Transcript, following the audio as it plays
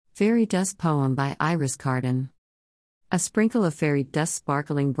Fairy Dust Poem by Iris Carden. A sprinkle of fairy dust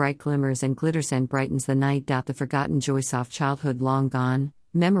sparkling bright glimmers and glitters and brightens the night. The forgotten joy soft childhood long gone,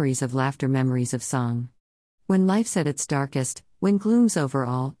 memories of laughter, memories of song. When life's at its darkest, when gloom's over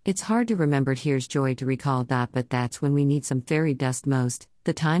all, it's hard to remember. Here's joy to recall. But that's when we need some fairy dust most,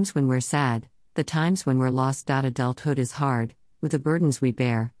 the times when we're sad, the times when we're lost. Adulthood is hard, with the burdens we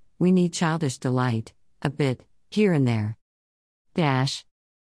bear, we need childish delight, a bit, here and there.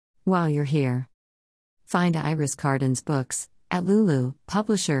 While you're here, find Iris Carden's books at Lulu,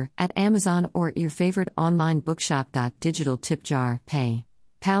 publisher, at Amazon, or at your favorite online bookshop. Digital tip jar, pay,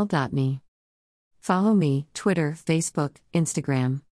 pal.me. Follow me, Twitter, Facebook, Instagram.